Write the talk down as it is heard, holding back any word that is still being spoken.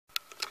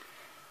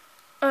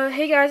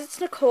Hey guys, it's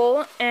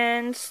Nicole,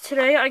 and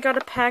today I got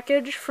a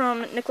package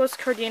from Nicolas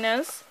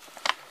Cardenas,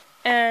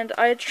 and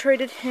I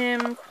traded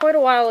him quite a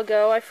while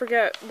ago. I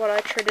forget what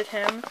I traded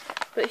him,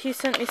 but he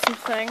sent me some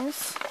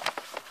things.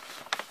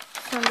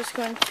 So I'm just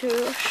going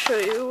to show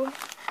you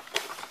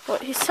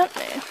what he sent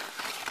me.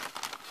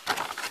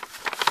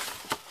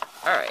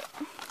 Alright.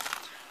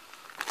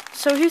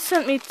 So he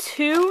sent me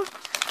 2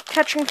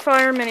 Catching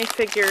Fire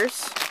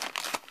minifigures.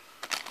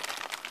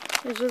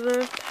 These are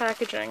the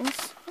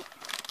packagings.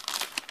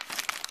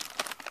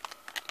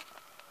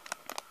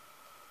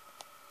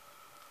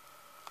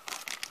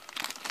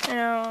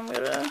 Now I'm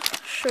gonna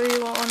show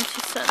you what ones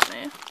he sent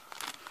me.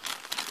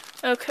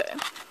 Okay.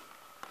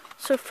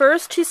 So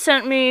first he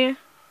sent me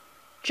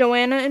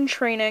Joanna in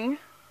Training.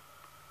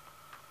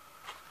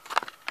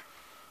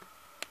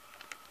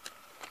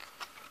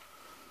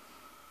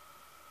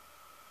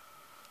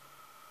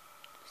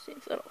 Let's see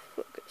if that'll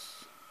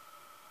focus.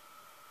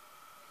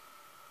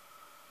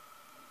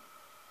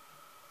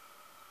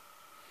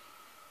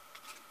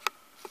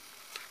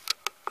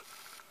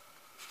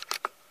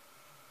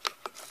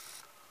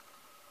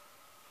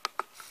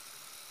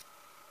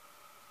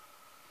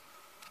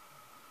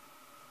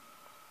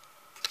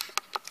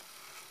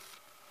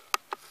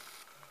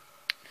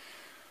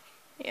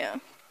 Yeah,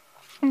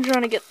 I'm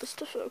trying to get this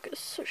to focus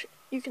so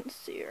you can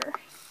see her.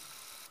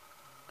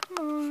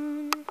 Come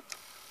on.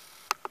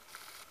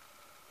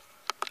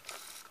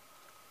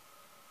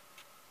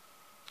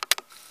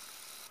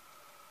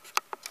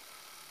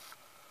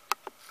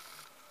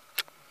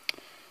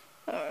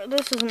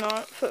 This is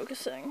not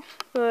focusing,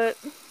 but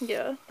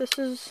yeah, this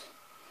is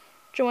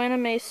Joanna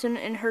Mason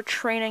in her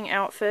training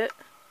outfit,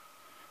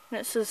 and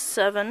it says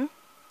 7,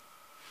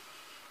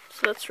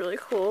 so that's really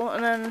cool.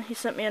 And then he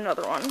sent me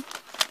another one.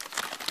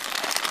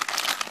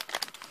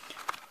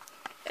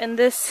 And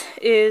this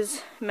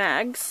is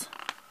Mags.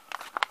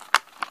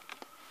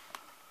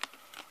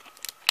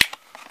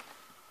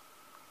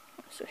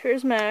 So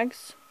here's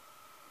Mags.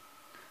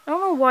 I don't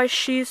know why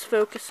she's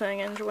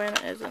focusing and Joanna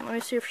isn't. Let me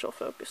see if she'll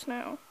focus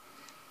now.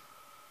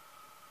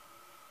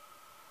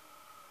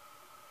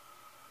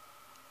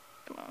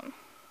 Come on.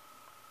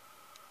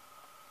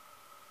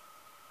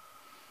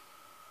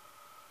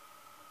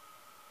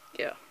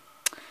 Yeah.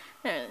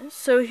 Anyway,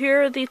 so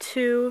here are the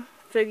 2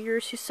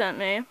 figures he sent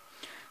me.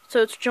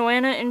 So it's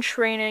Joanna in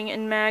Training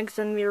and Mags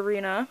in the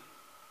Arena.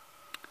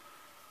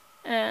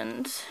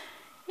 And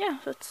yeah,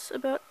 that's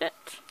about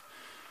it.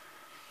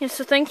 Yeah,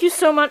 so thank you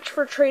so much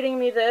for trading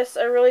me this.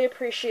 I really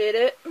appreciate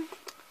it.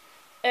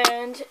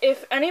 And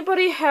if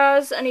anybody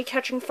has any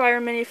Catching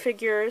Fire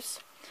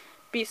minifigures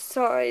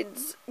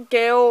besides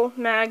Gale,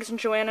 Mags, and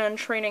Joanna in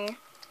Training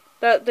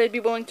that they'd be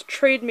willing to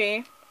trade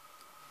me,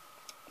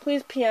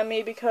 please PM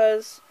me,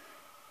 because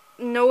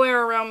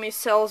nowhere around me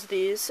sells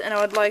these, and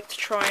I would like to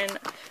try and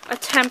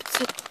attempt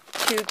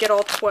to get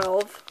all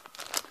 12,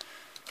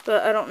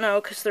 but I don't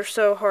know because they're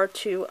so hard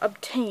to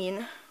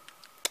obtain.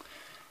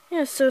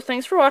 Yeah, so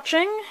thanks for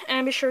watching,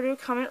 and be sure to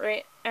comment,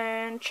 rate,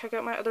 and check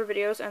out my other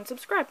videos and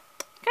subscribe.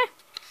 Okay,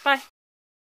 bye.